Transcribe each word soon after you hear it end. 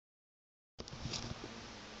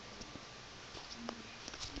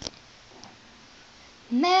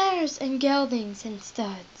mares and geldings and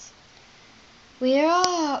studs, we are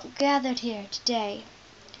all gathered here today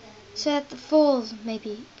so that the foals may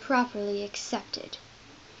be properly accepted.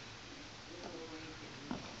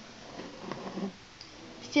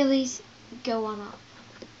 Fillies, go on up.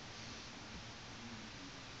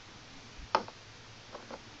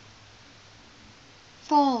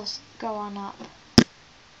 Foals, go on up.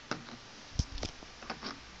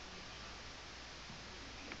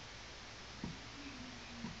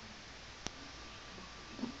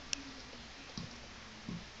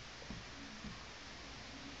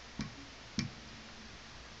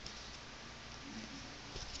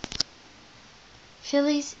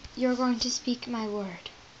 Fillies, you're going to speak my word.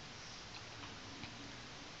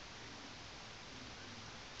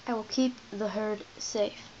 I will keep the herd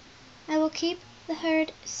safe. I will keep the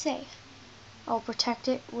herd safe. I will protect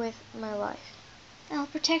it with my life. I will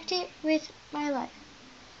protect it with my life.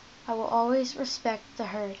 I will always respect the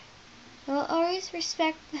herd. I will always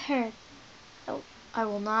respect the herd. I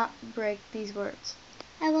will not break these words.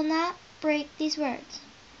 I will not break these words.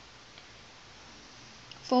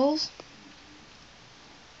 Foals,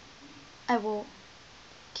 I will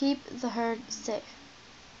keep the herd safe.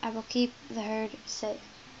 I will keep the herd safe.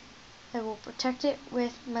 I will protect it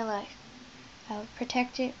with my life. I will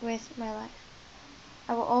protect it with my life.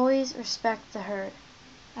 I will always respect the herd.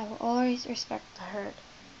 I will always respect the herd.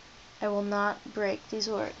 I will not break these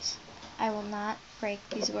words. I will not break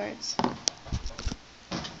these words.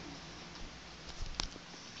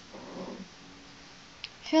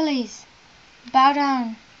 Fillies, bow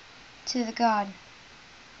down to the god.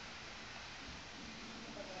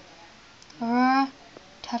 Aurora,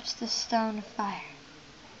 touch the stone of fire.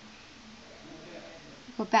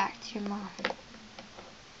 Go back to your mom.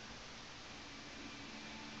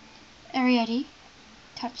 Ariete,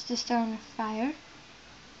 touch the stone of fire.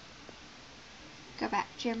 Go back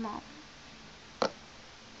to your mom.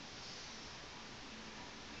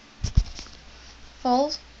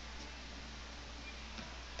 Foals,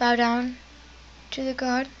 bow down to the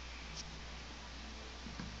god.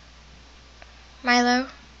 Milo,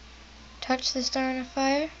 touch the stone of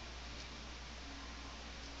fire.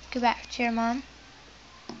 Go back to your mom.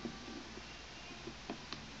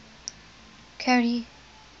 Cody,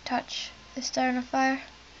 touch the stone of fire.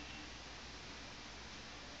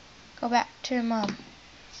 Go back to your mom.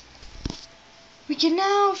 We can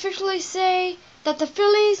now officially say that the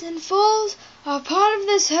fillies and foals are part of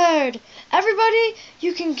this herd. Everybody,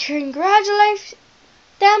 you can congratulate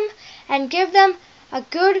them and give them a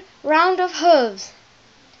good round of hooves.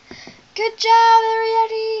 Good job,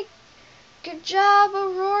 Ariete. Good job,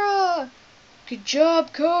 Aurora. Good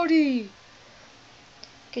job, Cody.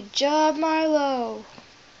 Good job, Milo.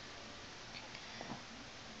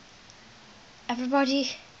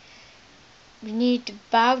 Everybody, we need to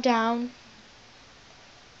bow down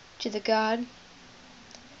to the god,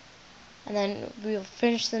 and then we'll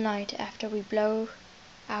finish the night after we blow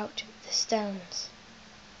out the stones.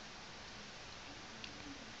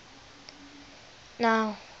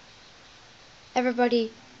 Now,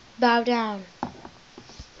 everybody, bow down.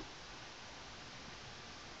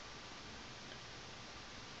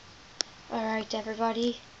 Alright,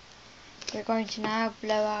 everybody, we're going to now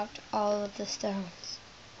blow out all of the stones.